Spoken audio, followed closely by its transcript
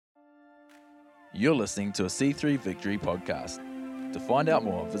You're listening to a C3 Victory podcast. To find out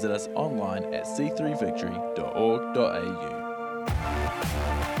more, visit us online at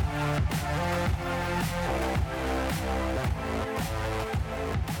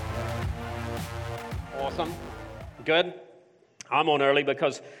Awesome. Good. I'm on early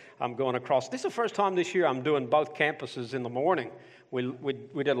because I'm going across. This is the first time this year I'm doing both campuses in the morning. We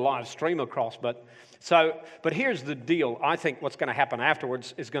did a live stream across, but here's the deal. I think what's going to happen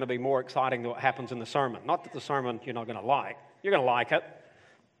afterwards is going to be more exciting than what happens in the sermon. Not that the sermon you're not going to like. You're going to like it.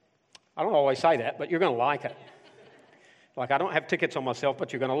 I don't always say that, but you're going to like it. Like I don't have tickets on myself,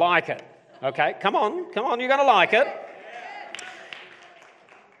 but you're going to like it. Okay? Come on, you're going to like it.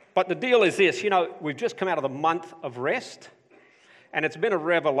 But the deal is this, we've just come out of the month of rest, and it's been a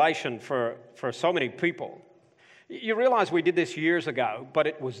revelation for so many people. You realize we did this years ago, but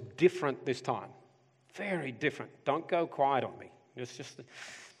it was different this time. Very different. Don't go quiet on me.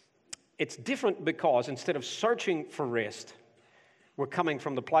 It's different because instead of searching for rest, we're coming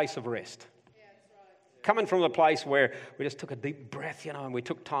from the place of rest. Yeah, that's right. Coming from the place where we just took a deep breath, and we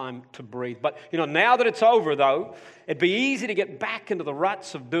took time to breathe. But, now that it's over, though, it'd be easy to get back into the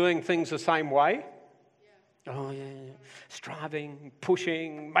ruts of doing things the same way. Oh, yeah. Striving,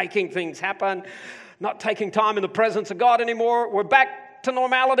 pushing, making things happen, not taking time in the presence of God anymore. We're back to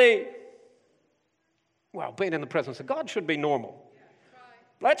normality. Well, being in the presence of God should be normal.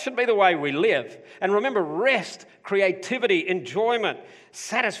 That should be the way we live. And remember, rest, creativity, enjoyment,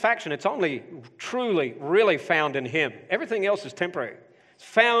 satisfaction, it's only truly, really found in Him. Everything else is temporary. It's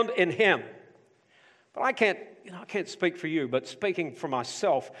found in Him. But I can't speak for you, but speaking for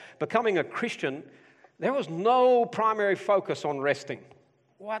myself, becoming a Christian, there was no primary focus on resting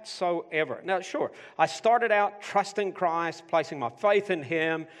whatsoever. Now, sure, I started out trusting Christ, placing my faith in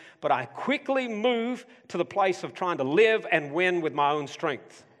Him, but I quickly moved to the place of trying to live and win with my own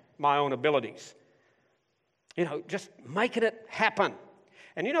strength, my own abilities. Just making it happen.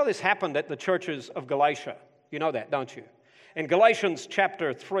 And this happened at the churches of Galatia. You know that, don't you? In Galatians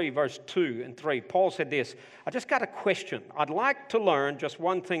chapter 3, verse 2 and 3, Paul said this, I just got a question. I'd like to learn just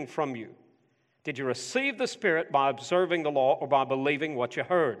one thing from you. Did you receive the Spirit by observing the law or by believing what you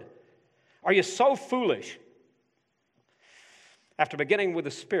heard? Are you so foolish? After beginning with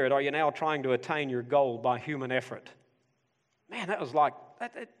the Spirit, are you now trying to attain your goal by human effort? Man, that was like,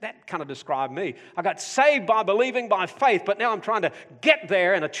 that kind of described me. I got saved by believing by faith, but now I'm trying to get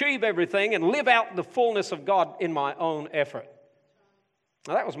there and achieve everything and live out the fullness of God in my own effort.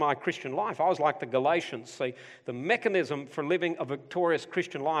 Now, that was my Christian life. I was like the Galatians. See, the mechanism for living a victorious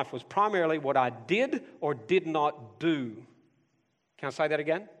Christian life was primarily what I did or did not do. Can I say that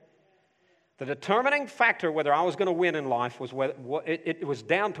again? The determining factor whether I was going to win in life was it was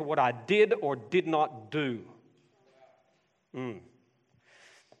down to what I did or did not do.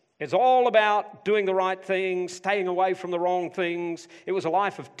 It's all about doing the right things, staying away from the wrong things. It was a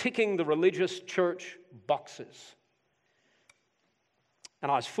life of ticking the religious church boxes.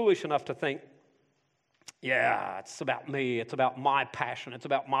 And I was foolish enough to think, it's about me, it's about my passion, it's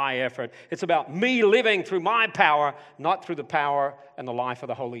about my effort, it's about me living through my power, not through the power and the life of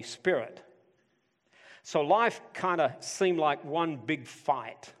the Holy Spirit. So life kind of seemed like one big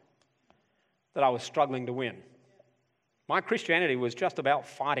fight that I was struggling to win. My Christianity was just about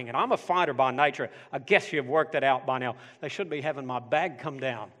fighting, and I'm a fighter by nature. I guess you've worked that out by now. They should be having my bag come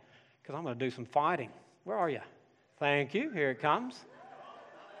down, because I'm going to do some fighting. Where are you? Thank you, here it comes.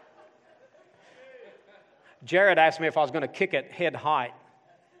 Jared asked me if I was going to kick it head height.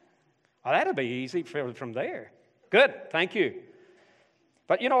 Oh, that'd be easy from there. Good, thank you.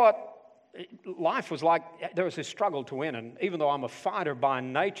 But you know what? Life was like, there was this struggle to win. And even though I'm a fighter by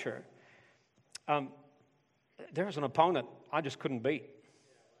nature, there was an opponent I just couldn't beat.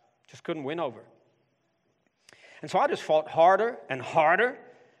 Just couldn't win over. And so I just fought harder and harder.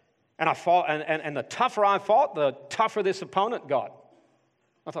 And I fought, and the tougher I fought, the tougher this opponent got.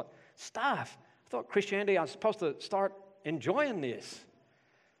 I thought, I thought Christianity, I was supposed to start enjoying this.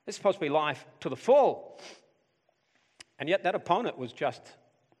 This is supposed to be life to the full. And yet that opponent was just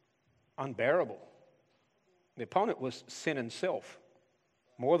unbearable. The opponent was sin and self,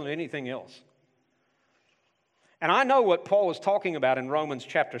 more than anything else. And I know what Paul was talking about in Romans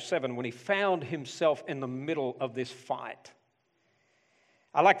chapter 7 when he found himself in the middle of this fight.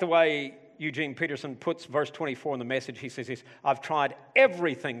 I like the way Eugene Peterson puts verse 24 in the Message. He says this, I've tried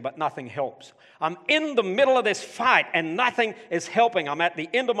everything, but nothing helps. I'm in the middle of this fight, and nothing is helping. I'm at the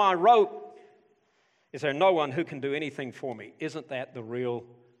end of my rope. Is there no one who can do anything for me? Isn't that the real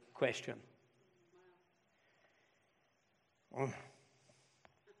question?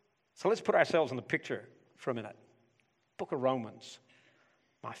 So let's put ourselves in the picture for a minute. Book of Romans.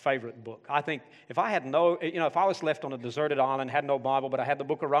 My favorite book. I think if I had if I was left on a deserted island, had no Bible, but I had the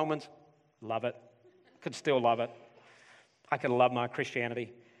book of Romans, love it. Could still love it. I could love my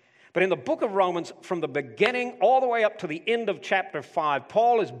Christianity. But in the book of Romans, from the beginning all the way up to the end of chapter 5,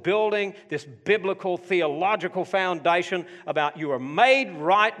 Paul is building this biblical, theological foundation about you are made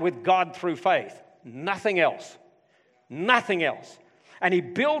right with God through faith. Nothing else. Nothing else. And he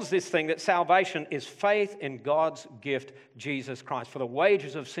builds this thing that salvation is faith in God's gift, Jesus Christ. For the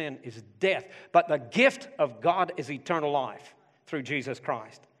wages of sin is death, but the gift of God is eternal life through Jesus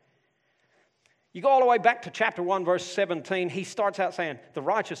Christ. You go all the way back to chapter 1, verse 17. He starts out saying, the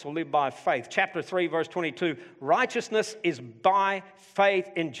righteous will live by faith. Chapter 3, verse 22, righteousness is by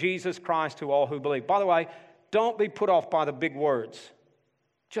faith in Jesus Christ to all who believe. By the way, don't be put off by the big words.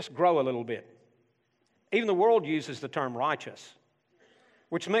 Just grow a little bit. Even the world uses the term righteous,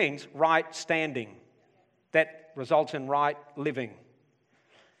 which means right standing. That results in right living.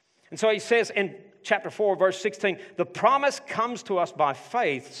 And so he says in chapter 4, verse 16, the promise comes to us by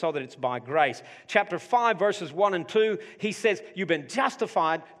faith so that it's by grace. Chapter 5, verses 1 and 2, he says, you've been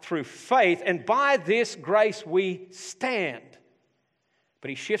justified through faith, and by this grace we stand. But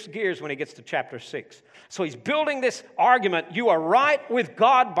he shifts gears when he gets to chapter 6. So he's building this argument, you are right with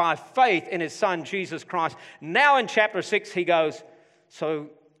God by faith in his Son, Jesus Christ. Now in chapter 6, he goes, so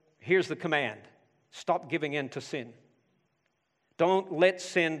here's the command. Stop giving in to sin. Don't let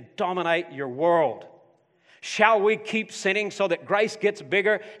sin dominate your world. Shall we keep sinning so that grace gets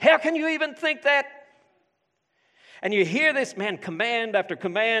bigger? How can you even think that? And you hear this, man, command after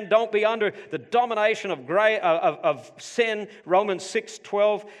command. Don't be under the domination of sin, Romans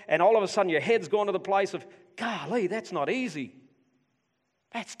 6:12. And all of a sudden your head's going to the place of, golly, that's not easy.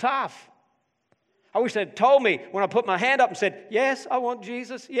 That's tough. I wish they'd told me when I put my hand up and said, yes, I want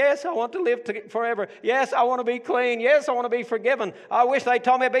Jesus. Yes, I want to live forever. Yes, I want to be clean. Yes, I want to be forgiven. I wish they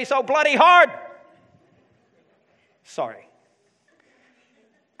told me it'd be so bloody hard. Sorry.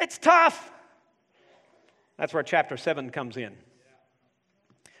 It's tough. That's where chapter 7 comes in.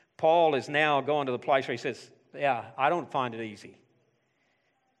 Paul is now going to the place where he says, yeah, I don't find it easy.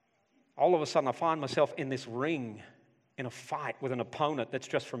 All of a sudden I find myself in this ring in a fight with an opponent that's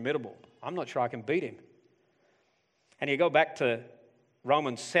just formidable. I'm not sure I can beat him. And you go back to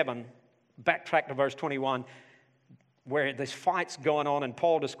Romans 7, backtrack to verse 21, where this fight's going on, and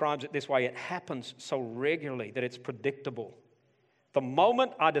Paul describes it this way. It happens so regularly that it's predictable. The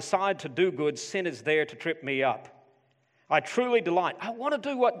moment I decide to do good, sin is there to trip me up. I truly delight. I want to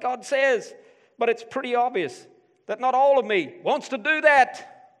do what God says, but it's pretty obvious that not all of me wants to do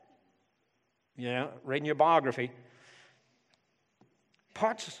that. Yeah, reading your biography.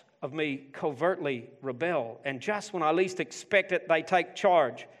 Parts of me covertly rebel, and just when I least expect it, they take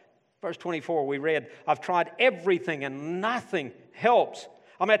charge. Verse 24, we read, I've tried everything and nothing helps.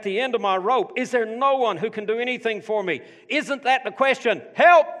 I'm at the end of my rope. Is there no one who can do anything for me? Isn't that the question?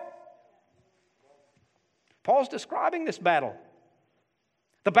 Help! Paul's describing this battle.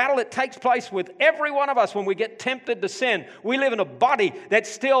 The battle that takes place with every one of us when we get tempted to sin. We live in a body that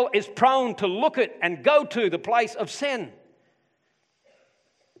still is prone to look at and go to the place of sin.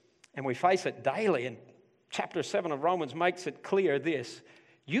 And we face it daily. And chapter 7 of Romans makes it clear this.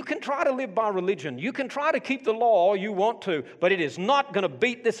 You can try to live by religion. You can try to keep the law all you want to, but it is not going to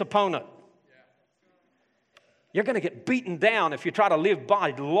beat this opponent. You're going to get beaten down if you try to live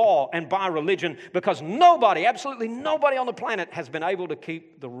by law and by religion, because nobody, absolutely nobody on the planet has been able to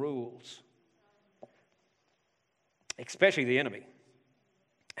keep the rules, especially the enemy.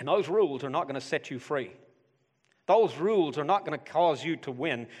 And those rules are not going to set you free. Those rules are not going to cause you to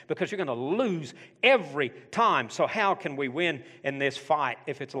win, because you're going to lose every time. So how can we win in this fight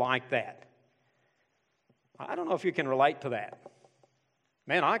if it's like that? I don't know if you can relate to that.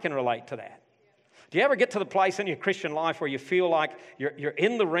 Man, I can relate to that. Do you ever get to the place in your Christian life where you feel like you're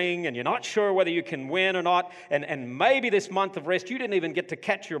in the ring and you're not sure whether you can win or not? And maybe this month of rest, you didn't even get to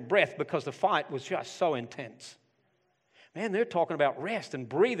catch your breath because the fight was just so intense. Man, they're talking about rest and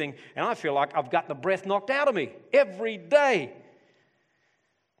breathing, and I feel like I've got the breath knocked out of me every day.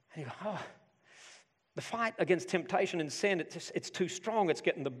 And you go, oh, the fight against temptation and sin, it's too strong. It's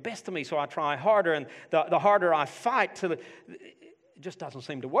getting the best of me, so I try harder, and the harder I fight, it just doesn't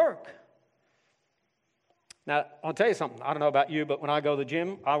seem to work. Now, I'll tell you something. I don't know about you, but when I go to the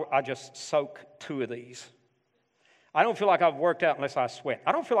gym, I just soak 2 of these. I don't feel like I've worked out unless I sweat.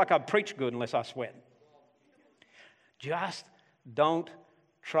 I don't feel like I've preached good unless I sweat. Just don't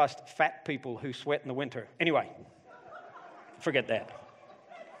trust fat people who sweat in the winter. Anyway, forget that.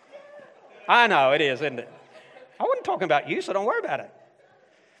 I know it is, isn't it? I wasn't talking about you, so don't worry about it.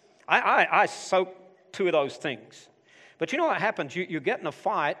 I soak 2 of those things. But you know what happens? You get in a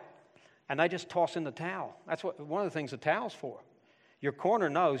fight, and they just toss in the towel. That's one of the things the towel's for. Your corner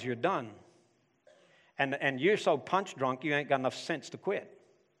knows you're done. And you're so punch drunk, you ain't got enough sense to quit.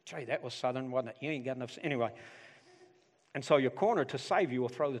 Gee, that was Southern, wasn't it? You ain't got enough sense. Anyway. And so your corner, to save you, will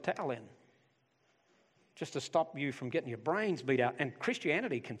throw the towel in, just to stop you from getting your brains beat out. And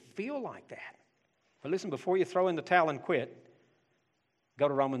Christianity can feel like that. But listen, before you throw in the towel and quit, go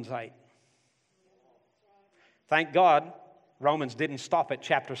to Romans 8. Thank God Romans didn't stop at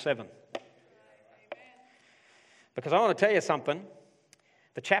chapter 7. Because I want to tell you something.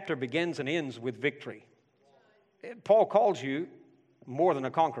 The chapter begins and ends with victory. Paul calls you more than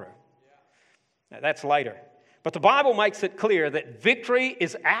a conqueror. Now, that's later. But the Bible makes it clear that victory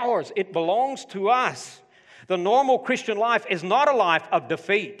is ours. It belongs to us. The normal Christian life is not a life of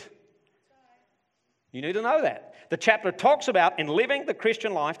defeat. You need to know that. The chapter talks about in living the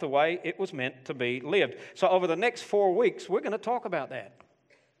Christian life the way it was meant to be lived. So over the next 4 weeks, we're going to talk about that.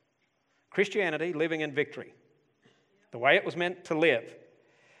 Christianity, living in victory. The way it was meant to live.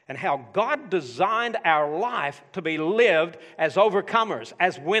 And how God designed our life to be lived as overcomers,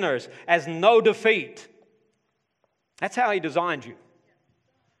 as winners, as no defeat. That's how He designed you.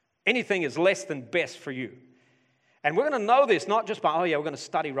 Anything is less than best for you. And we're going to know this not just by, we're going to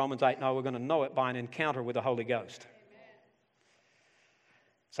study Romans 8. No, we're going to know it by an encounter with the Holy Ghost. Amen.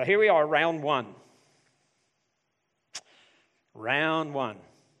 So here we are, round 1. Round 1.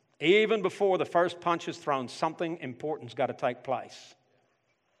 Even before the first punch is thrown, something important's got to take place.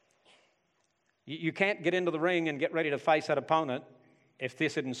 You can't get into the ring and get ready to face that opponent if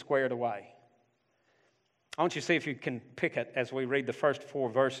this isn't squared away. I want you to see if you can pick it as we read the first 4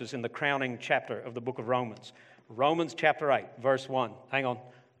 verses in the crowning chapter of the book of Romans. Romans chapter 8, verse 1. Hang on.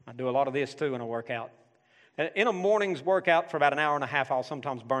 I do a lot of this too when I work out. In a morning's workout for about an hour and a half, I'll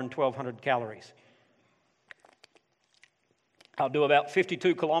sometimes burn 1,200 calories. I'll do about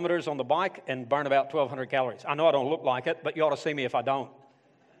 52 kilometers on the bike and burn about 1,200 calories. I know I don't look like it, but you ought to see me if I don't.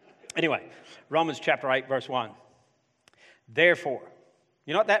 Anyway, Romans chapter 8, verse 1. Therefore,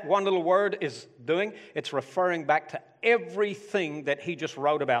 you know what that one little word is doing? It's referring back to everything that he just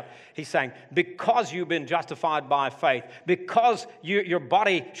wrote about. He's saying, because you've been justified by faith, because your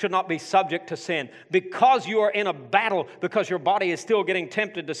body should not be subject to sin, because you are in a battle, because your body is still getting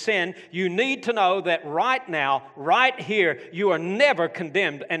tempted to sin, you need to know that right now, right here, you are never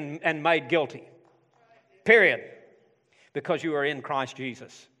condemned and made guilty. Period. Because you are in Christ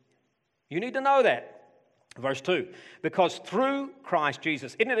Jesus. You need to know that. Verse 2, because through Christ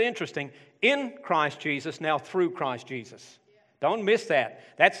Jesus, isn't it interesting? In Christ Jesus, now through Christ Jesus. Don't miss that.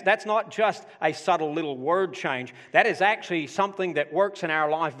 That's not just a subtle little word change. That is actually something that works in our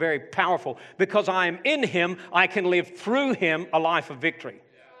life very powerful. Because I am in Him, I can live through Him a life of victory.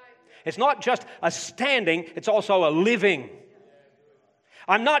 It's not just a standing, it's also a living.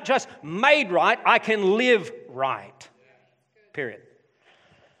 I'm not just made right, I can live right. Period.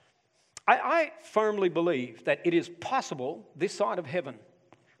 I firmly believe that it is possible this side of heaven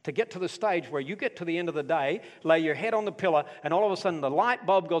to get to the stage where you get to the end of the day, lay your head on the pillow, and all of a sudden the light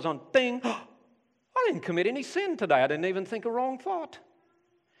bulb goes on, ding, I didn't commit any sin today. I didn't even think a wrong thought.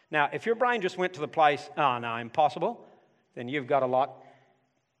 Now, if your brain just went to the place, no, impossible, then you've got a lot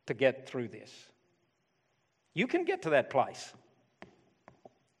to get through this. You can get to that place.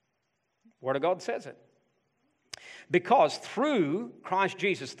 Word of God says it. Because through Christ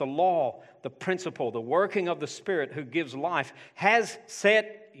Jesus, the law, the principle, the working of the Spirit who gives life has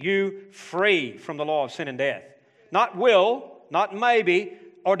set you free from the law of sin and death. Not will, not maybe,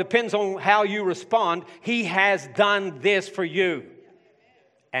 or depends on how you respond. He has done this for you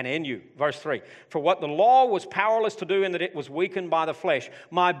and in you. Verse 3, for what the law was powerless to do in that it was weakened by the flesh,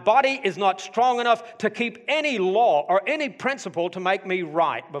 my body is not strong enough to keep any law or any principle to make me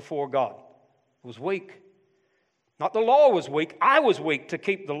right before God. It was weak. Not the law was weak. I was weak to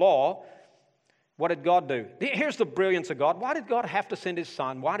keep the law. What did God do? Here's the brilliance of God. Why did God have to send His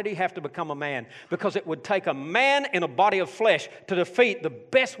Son? Why did He have to become a man? Because it would take a man in a body of flesh to defeat the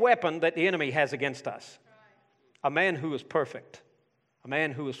best weapon that the enemy has against us. A man who is perfect. A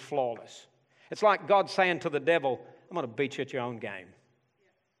man who is flawless. It's like God saying to the devil, I'm going to beat you at your own game.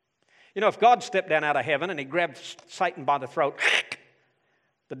 You know, if God stepped down out of heaven and He grabbed Satan by the throat,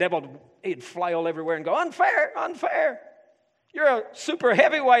 the devil, he'd flail everywhere and go, unfair, unfair. You're a super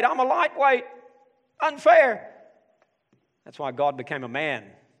heavyweight, I'm a lightweight. Unfair. That's why God became a man.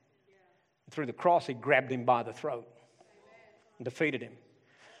 Through the cross, He grabbed him by the throat and defeated him.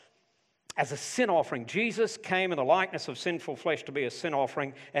 As a sin offering, Jesus came in the likeness of sinful flesh to be a sin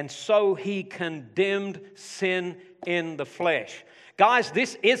offering, and so He condemned sin in the flesh. Guys,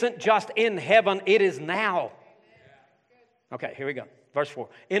 this isn't just in heaven, it is now. Okay, here we go. Verse 4.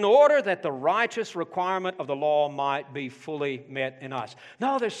 In order that the righteous requirement of the law might be fully met in us.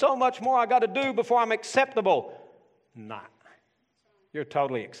 No, there's so much more I got to do before I'm acceptable. Nah, you're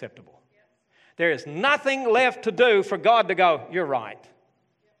totally acceptable. There is nothing left to do for God to go, you're right.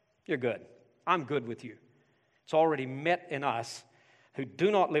 You're good. I'm good with you. It's already met in us who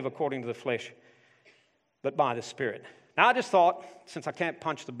do not live according to the flesh, but by the Spirit. Now, I just thought, since I can't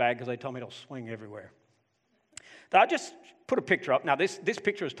punch the bag because they told me it'll swing everywhere, that I just put a picture up. Now, this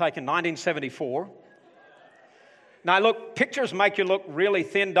picture was taken in 1974. Now, look, pictures make you look really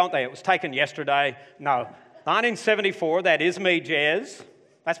thin, don't they? It was taken yesterday. No, 1974, that is me, Jez.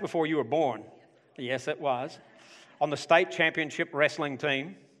 That's before you were born. Yes, it was. On the state championship wrestling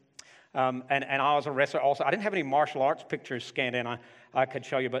team. And I was a wrestler also. I didn't have any martial arts pictures scanned in I could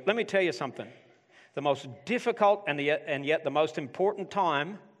show you. But let me tell you something. The most difficult and yet the most important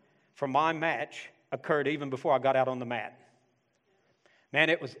time for my match occurred even before I got out on the mat. Man,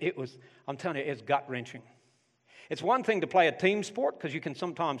 it was. I'm telling you, it's gut-wrenching. It's one thing to play a team sport because you can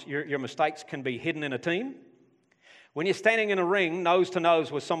sometimes, your mistakes can be hidden in a team. When you're standing in a ring nose to nose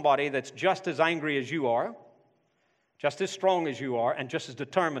with somebody that's just as angry as you are, just as strong as you are, and just as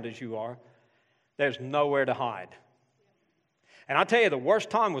determined as you are, there's nowhere to hide. And I tell you, the worst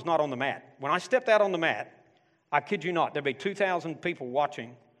time was not on the mat. When I stepped out on the mat, I kid you not, there'd be 2,000 people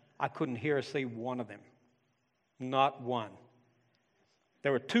watching. I couldn't hear or see one of them. Not one.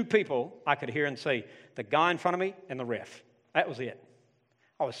 There were two people I could hear and see, the guy in front of me and the ref. That was it.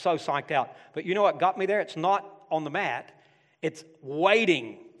 I was so psyched out. But you know what got me there? It's not on the mat. It's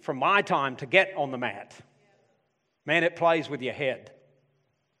waiting for my time to get on the mat. Man, it plays with your head.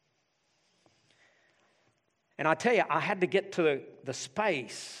 And I tell you, I had to get to the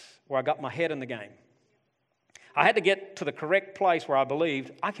space where I got my head in the game. I had to get to the correct place where I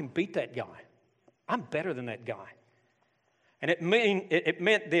believed I can beat that guy. I'm better than that guy. And it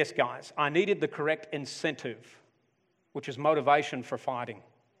meant this, guys. I needed the correct incentive, which is motivation for fighting.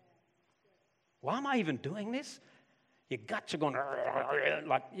 Why am I even doing this? Your guts are going to,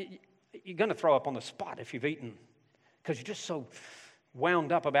 like, you're going to throw up on the spot if you've eaten because you're just so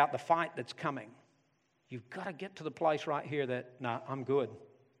wound up about the fight that's coming. You've got to get to the place right here that, no, I'm good.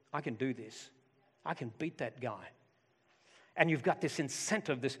 I can do this. I can beat that guy. And you've got this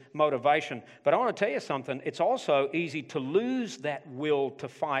incentive, this motivation. But I want to tell you something. It's also easy to lose that will to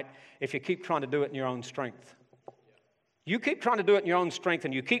fight if you keep trying to do it in your own strength. You keep trying to do it in your own strength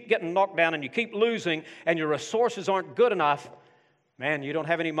and you keep getting knocked down and you keep losing and your resources aren't good enough, man, you don't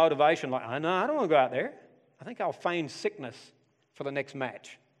have any motivation. Like, no, I don't want to go out there. I think I'll feign sickness for the next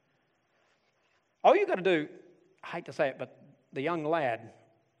match. All you got to do, I hate to say it, but the young lad,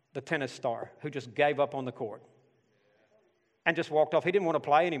 the tennis star, who just gave up on the court and just walked off. He didn't want to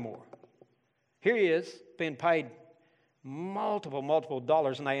play anymore. Here he is, being paid multiple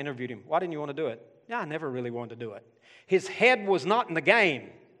dollars, and they interviewed him. Why didn't you want to do it? Yeah, I never really wanted to do it. His head was not in the game.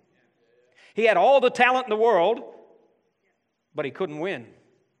 He had all the talent in the world, but he couldn't win.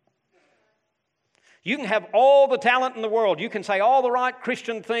 You can have all the talent in the world. You can say all the right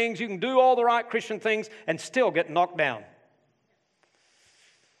Christian things. You can do all the right Christian things and still get knocked down.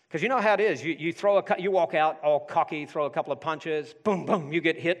 Because you know how it is. You walk out all cocky, throw a couple of punches, boom, boom, you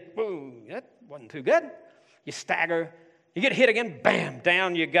get hit, boom, that wasn't too good. You stagger, you get hit again, bam,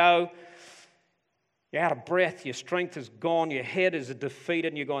 down you go. You're out of breath, your strength is gone, your head is defeated,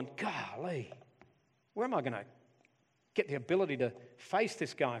 and you're going, golly, where am I going to get the ability to face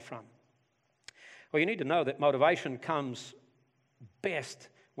this guy from? Well, you need to know that motivation comes best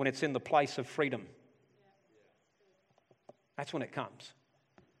when it's in the place of freedom. That's when it comes.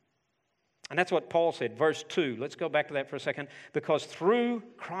 And that's what Paul said, verse 2. Let's go back to that for a second. Because through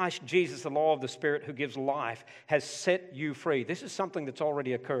Christ Jesus, the law of the Spirit who gives life has set you free. This is something that's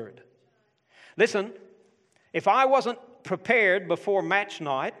already occurred. Listen, if I wasn't prepared before match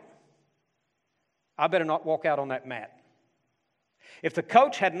night, I better not walk out on that mat. If the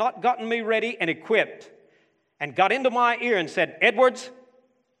coach had not gotten me ready and equipped and got into my ear and said, Edwards,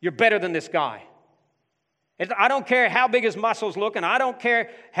 you're better than this guy. I don't care how big his muscles look, and I don't care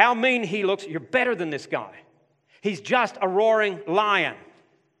how mean he looks. You're better than this guy. He's just a roaring lion.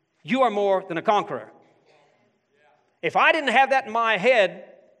 You are more than a conqueror. If I didn't have that in my head,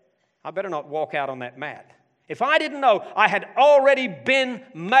 I better not walk out on that mat. If I didn't know I had already been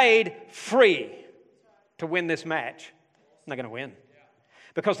made free to win this match, I'm not going to win.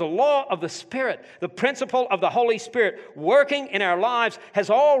 Because the law of the Spirit, the principle of the Holy Spirit working in our lives has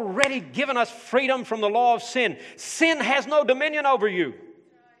already given us freedom from the law of sin. Sin has no dominion over you.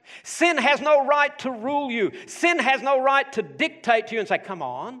 Sin has no right to rule you. Sin has no right to dictate to you and say, come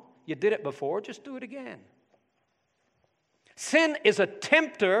on, you did it before, just do it again. Sin is a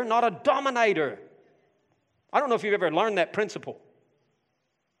tempter, not a dominator. I don't know if you've ever learned that principle.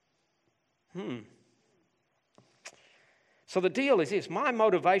 So the deal is this: my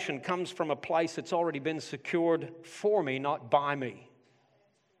motivation comes from a place that's already been secured for me, not by me.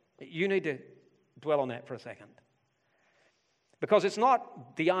 You need to dwell on that for a second. Because it's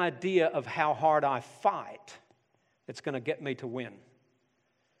not the idea of how hard I fight that's going to get me to win.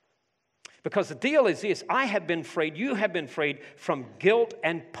 Because the deal is this: I have been freed, you have been freed from guilt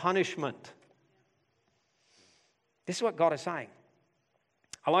and punishment. This is what God is saying.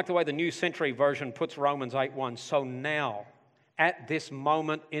 I like the way the New Century Version puts Romans 8:1. So now, at this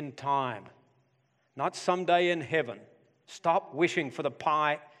moment in time, not someday in heaven, stop wishing for the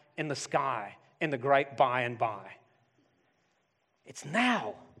pie in the sky, in the great by and by. It's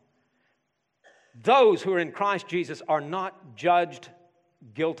now. Those who are in Christ Jesus are not judged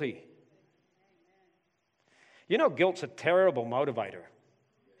guilty. You know, guilt's a terrible motivator.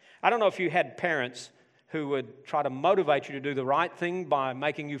 I don't know if you had parents who would try to motivate you to do the right thing by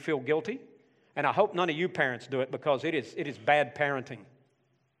making you feel guilty. And I hope none of you parents do it, because it is bad parenting.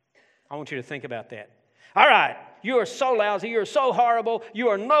 I want you to think about that. All right, you are so lousy, you are so horrible, you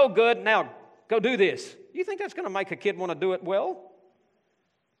are no good, now go do this. You think that's going to make a kid want to do it well?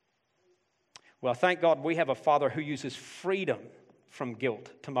 Well, thank God we have a Father who uses freedom from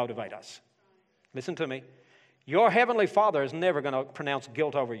guilt to motivate us. Listen to me. Your Heavenly Father is never going to pronounce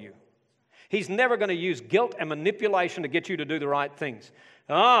guilt over you. He's never going to use guilt and manipulation to get you to do the right things.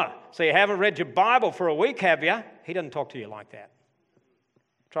 So you haven't read your Bible for a week, have you? He doesn't talk to you like that.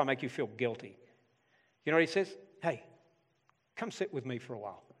 Try to make you feel guilty. You know what he says? Hey, come sit with me for a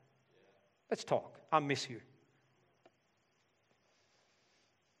while. Let's talk. I miss you.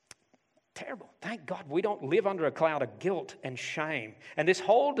 Terrible. Thank God we don't live under a cloud of guilt and shame. And this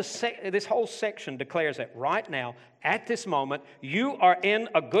whole section declares that right now, at this moment, you are in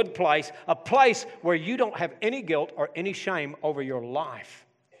a good place, a place where you don't have any guilt or any shame over your life.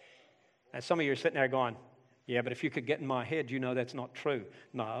 And some of you are sitting there going, yeah, but if you could get in my head, you know that's not true.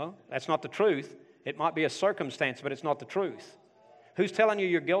 No, that's not the truth. It might be a circumstance, but it's not the truth. Who's telling you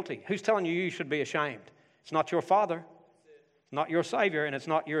you're guilty? Who's telling you you should be ashamed? It's not your Father, not your Savior, and it's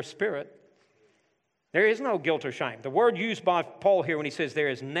not your Spirit. There is no guilt or shame. The word used by Paul here when he says there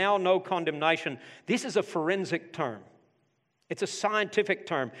is now no condemnation, this is a forensic term. It's a scientific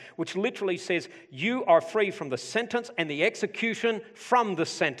term, which literally says you are free from the sentence and the execution from the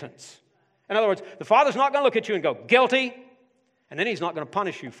sentence. In other words, the Father's not going to look at you and go, guilty, and then He's not going to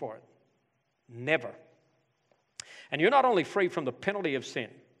punish you for it. Never. And you're not only free from the penalty of sin,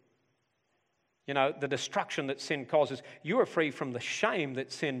 you know, the destruction that sin causes, you are free from the shame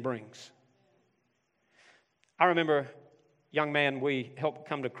that sin brings. I remember a young man we helped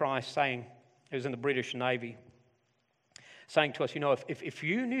come to Christ saying, he was in the British Navy, saying to us, you know, if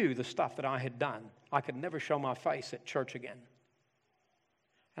you knew the stuff that I had done, I could never show my face at church again.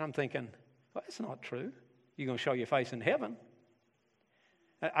 And I'm thinking, well, that's not true. You're going to show your face in heaven.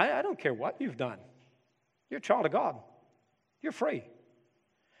 I don't care what you've done. You're a child of God. You're free.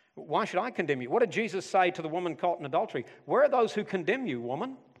 Why should I condemn you? What did Jesus say to the woman caught in adultery? Where are those who condemn you,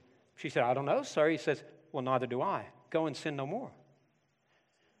 woman? She said, I don't know, sir. He says, well, neither do I. Go and sin no more.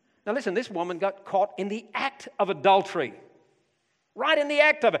 Now listen, this woman got caught in the act of adultery. Right in the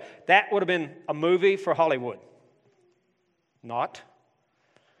act of it. That would have been a movie for Hollywood. Not.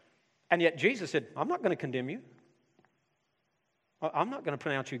 And yet Jesus said, I'm not going to condemn you. I'm not going to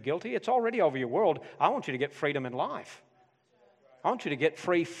pronounce you guilty. It's already over your world. I want you to get freedom in life. I want you to get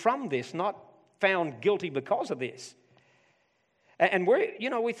free from this, not found guilty because of this. And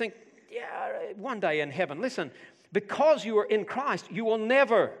we think, yeah, one day in heaven. Listen, because you are in Christ, you will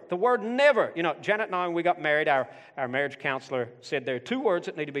never, the word never. You know, Janet and I, when we got married, our marriage counselor said there are two words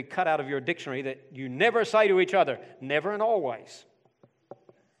that need to be cut out of your dictionary that you never say to each other, never and always.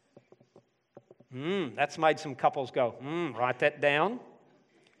 That's made some couples go, write that down.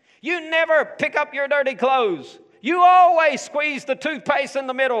 You never pick up your dirty clothes. You always squeeze the toothpaste in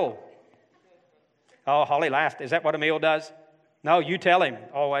the middle. Oh, Holly laughed. Is that what Emil does? No, you tell him,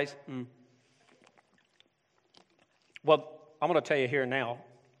 always. Well, I'm going to tell you here now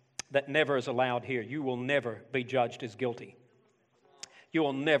that never is allowed here. You will never be judged as guilty. You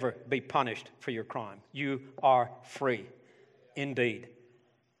will never be punished for your crime. You are free, indeed.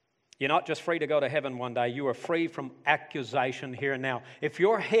 You're not just free to go to heaven one day. You are free from accusation here and now. If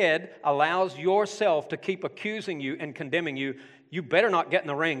your head allows yourself to keep accusing you and condemning you, you better not get in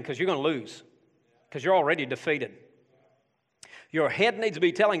the ring, because you're going to lose, because you're already defeated. Your head needs to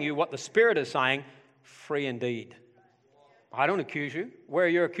be telling you what the Spirit is saying, free indeed. I don't accuse you. Where are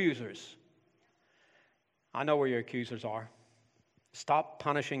your accusers? I know where your accusers are. Stop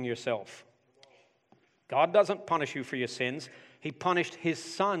punishing yourself. God doesn't punish you for your sins. He punished His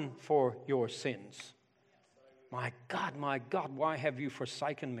Son for your sins. My God, why have you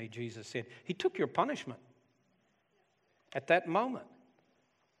forsaken me, Jesus said. He took your punishment at that moment.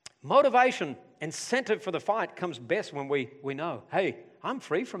 Motivation, incentive for the fight comes best when we know, hey, I'm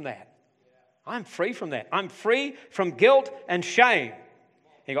free from that. I'm free from that. I'm free from guilt and shame.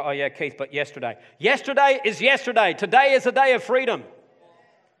 You go, oh yeah, Keith, but yesterday. Yesterday is yesterday. Today is a day of freedom.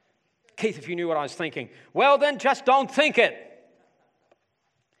 Keith, if you knew what I was thinking. Well, then just don't think it.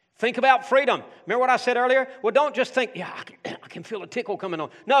 Think about freedom. Remember what I said earlier? Well, don't just think, yeah, I can feel a tickle coming on.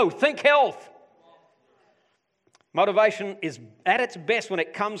 No, think health. Motivation is at its best when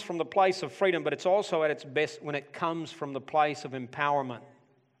it comes from the place of freedom, but it's also at its best when it comes from the place of empowerment.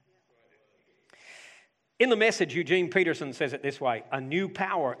 In the Message, Eugene Peterson says it this way: a new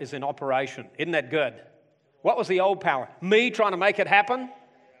power is in operation. Isn't that good? What was the old power? Me trying to make it happen?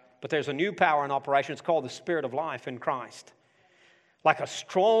 But there's a new power in operation. It's called the Spirit of life in Christ. Like a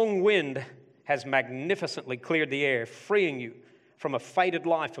strong wind has magnificently cleared the air, freeing you from a fated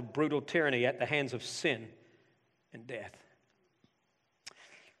life of brutal tyranny at the hands of sin and death.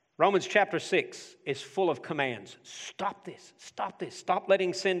 Romans chapter 6 is full of commands. Stop this. Stop this. Stop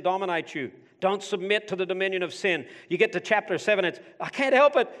letting sin dominate you. Don't submit to the dominion of sin. You get to chapter 7, it's, I can't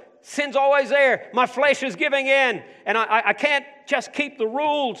help it. Sin's always there. My flesh is giving in. And I can't just keep the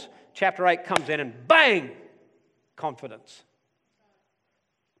rules. Chapter 8 comes in and bang, confidence.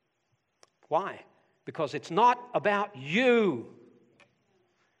 Why? Because it's not about you.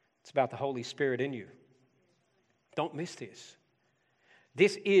 It's about the Holy Spirit in you. Don't miss this.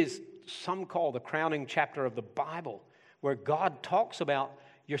 This is some call the crowning chapter of the Bible, where God talks about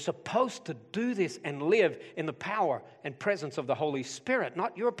you're supposed to do this and live in the power and presence of the Holy Spirit,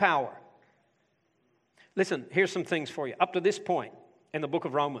 not your power. Listen, here's some things for you. Up to this point in the book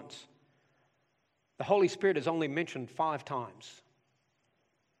of Romans, the Holy Spirit is only mentioned 5 times.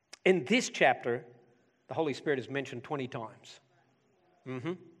 In this chapter, the Holy Spirit is mentioned 20 times.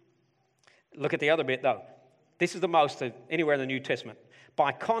 Look at the other bit, though. This is the most anywhere in the New Testament.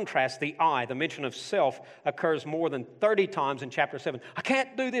 By contrast, the I, the mention of self, occurs more than 30 times in chapter 7. I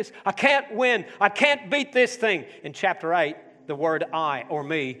can't do this. I can't win. I can't beat this thing. In chapter 8, the word I or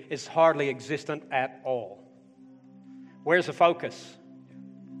me is hardly existent at all. Where's the focus?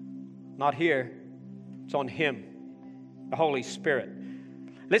 Not here. It's on Him, the Holy Spirit.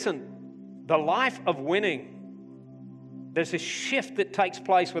 Listen, the life of winning, there's this shift that takes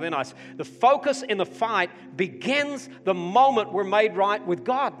place within us. The focus in the fight begins the moment we're made right with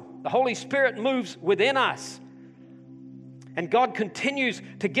God. The Holy Spirit moves within us. And God continues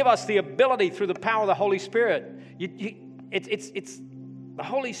to give us the ability through the power of the Holy Spirit. It's the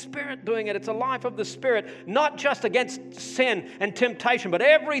Holy Spirit doing it. It's a life of the Spirit, not just against sin and temptation, but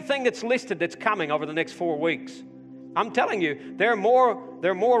everything that's listed that's coming over the next 4 weeks. I'm telling you, there are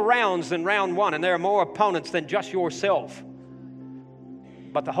more rounds than round 1, and there are more opponents than just yourself.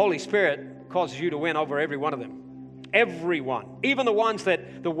 But the Holy Spirit causes you to win over every one of them. Everyone. Even the ones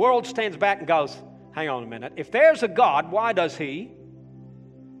that the world stands back and goes, hang on a minute. If there's a God, why does He?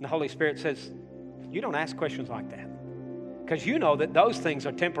 And the Holy Spirit says, you don't ask questions like that. Because you know that those things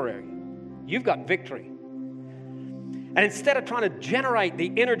are temporary. You've got victory. And instead of trying to generate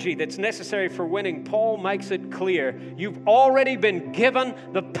the energy that's necessary for winning, Paul makes it clear, you've already been given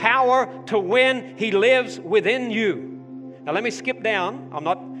the power to win. He lives within you. Now let me skip down.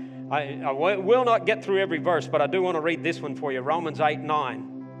 I will not get through every verse, but I do want to read this one for you. Romans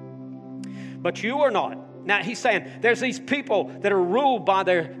 8:9. But you are not. Now he's saying there's these people that are ruled by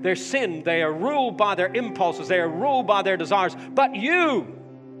their sin. They are ruled by their impulses. They are ruled by their desires. But you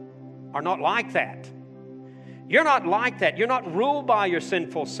are not like that. You're not like that. You're not ruled by your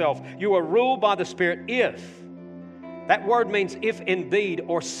sinful self. You are ruled by the Spirit if. That word means if indeed,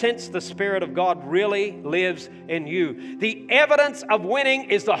 or since the Spirit of God really lives in you. The evidence of winning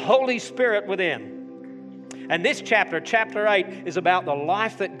is the Holy Spirit within. And this chapter, chapter 8, is about the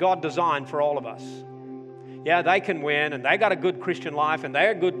life that God designed for all of us. Yeah, they can win, and they got a good Christian life, and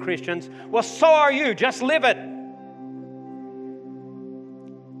they're good Christians. Well, so are you. Just live it.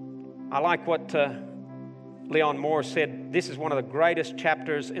 I like what Leon Moore said. This is one of the greatest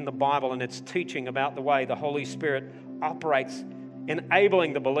chapters in the Bible, and it's teaching about the way the Holy Spirit operates,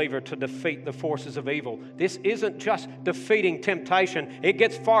 enabling the believer to defeat the forces of evil. This isn't just defeating temptation. It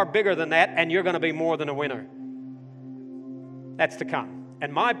gets far bigger than that, and you're going to be more than a winner. That's to come.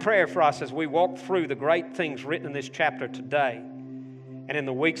 And my prayer for us as we walk through the great things written in this chapter today and in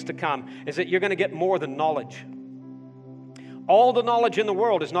the weeks to come is that you're going to get more than knowledge. All the knowledge in the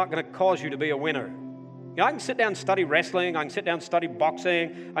world is not going to cause you to be a winner. You know, I can sit down and study wrestling. I can sit down and study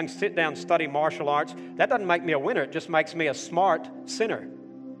boxing. I can sit down and study martial arts. That doesn't make me a winner. It just makes me a smart sinner.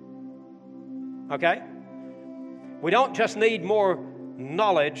 Okay? We don't just need more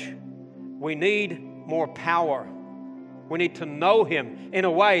knowledge. We need more power. We need to know Him in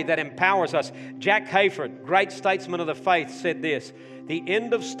a way that empowers us. Jack Hayford, great statesman of the faith, said this: the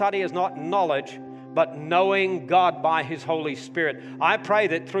end of study is not knowledge, but knowing God by His Holy Spirit. I pray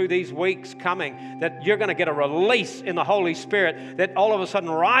that through these weeks coming, that you're going to get a release in the Holy Spirit that all of a sudden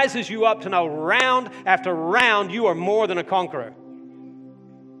rises you up to know round after round you are more than a conqueror.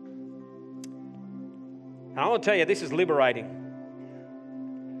 And I want to tell you, this is liberating.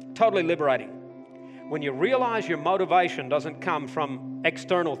 Totally liberating. When you realize your motivation doesn't come from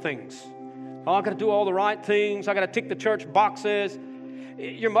external things. Oh, I've got to do all the right things. I've got to tick the church boxes.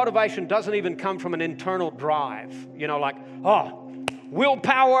 Your motivation doesn't even come from an internal drive. You know, like, oh,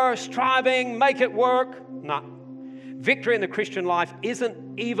 willpower, striving, make it work. No. Victory in the Christian life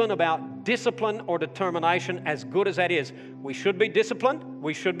isn't even about discipline or determination, as good as that is. We should be disciplined.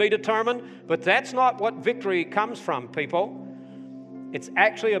 We should be determined. But that's not what victory comes from, people. It's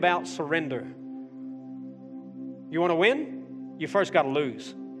actually about surrender. You want to win? You first got to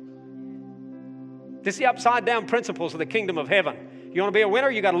lose. This is the upside down principles of the kingdom of heaven. You want to be a winner?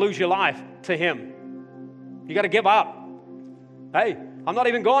 You got to lose your life to Him. You got to give up. Hey, I'm not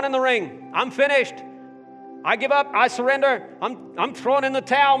even going in the ring. I'm finished. I give up. I surrender. I'm throwing in the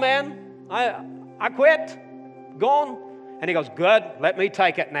towel, man. I quit. Gone. And He goes, good. Let me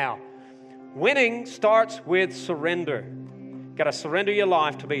take it now. Winning starts with surrender. You got to surrender your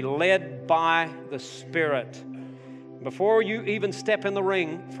life to be led by the Spirit. Before you even step in the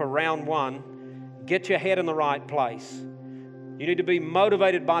ring for round one, get your head in the right place. You need to be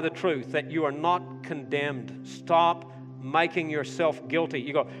motivated by the truth that you are not condemned. Stop making yourself guilty.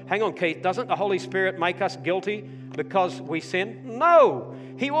 You go, hang on, Keith, doesn't the Holy Spirit make us guilty because we sin? No,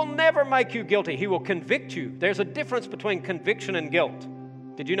 He will never make you guilty. He will convict you. There's a difference between conviction and guilt.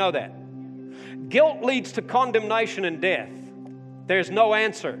 Did you know that? Guilt leads to condemnation and death. There's no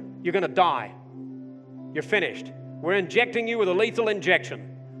answer. You're going to die. You're finished. We're injecting you with a lethal injection.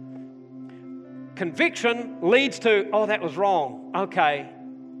 Conviction leads to, oh, that was wrong. Okay,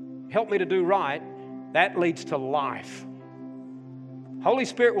 help me to do right. That leads to life. Holy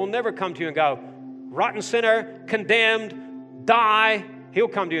Spirit will never come to you and go, rotten sinner, condemned, die. He'll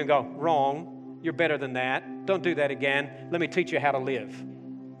come to you and go, wrong. You're better than that. Don't do that again. Let me teach you how to live.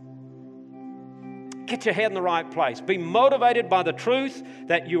 Get your head in the right place. Be motivated by the truth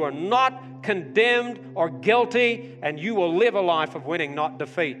that you are not condemned or guilty, and you will live a life of winning, not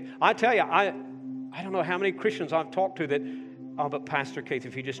defeat. I tell you, I don't know how many Christians I've talked to that, oh, but Pastor Keith,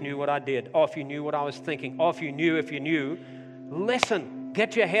 if you just knew what I did, oh, if you knew what I was thinking, oh, if you knew. Listen,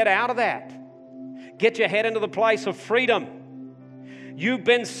 get your head out of that. Get your head into the place of freedom. You've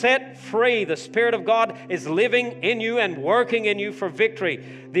been set free. The Spirit of God is living in you and working in you for victory.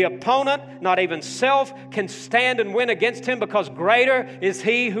 The opponent, not even self, can stand and win against him, because greater is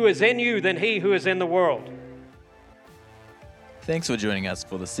He who is in you than he who is in the world. Thanks for joining us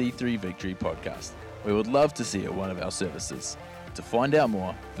for the C3 Victory podcast. We would love to see you at one of our services. To find out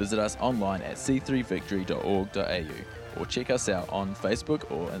more, visit us online at c3victory.org.au or check us out on Facebook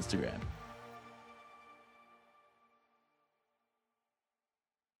or Instagram.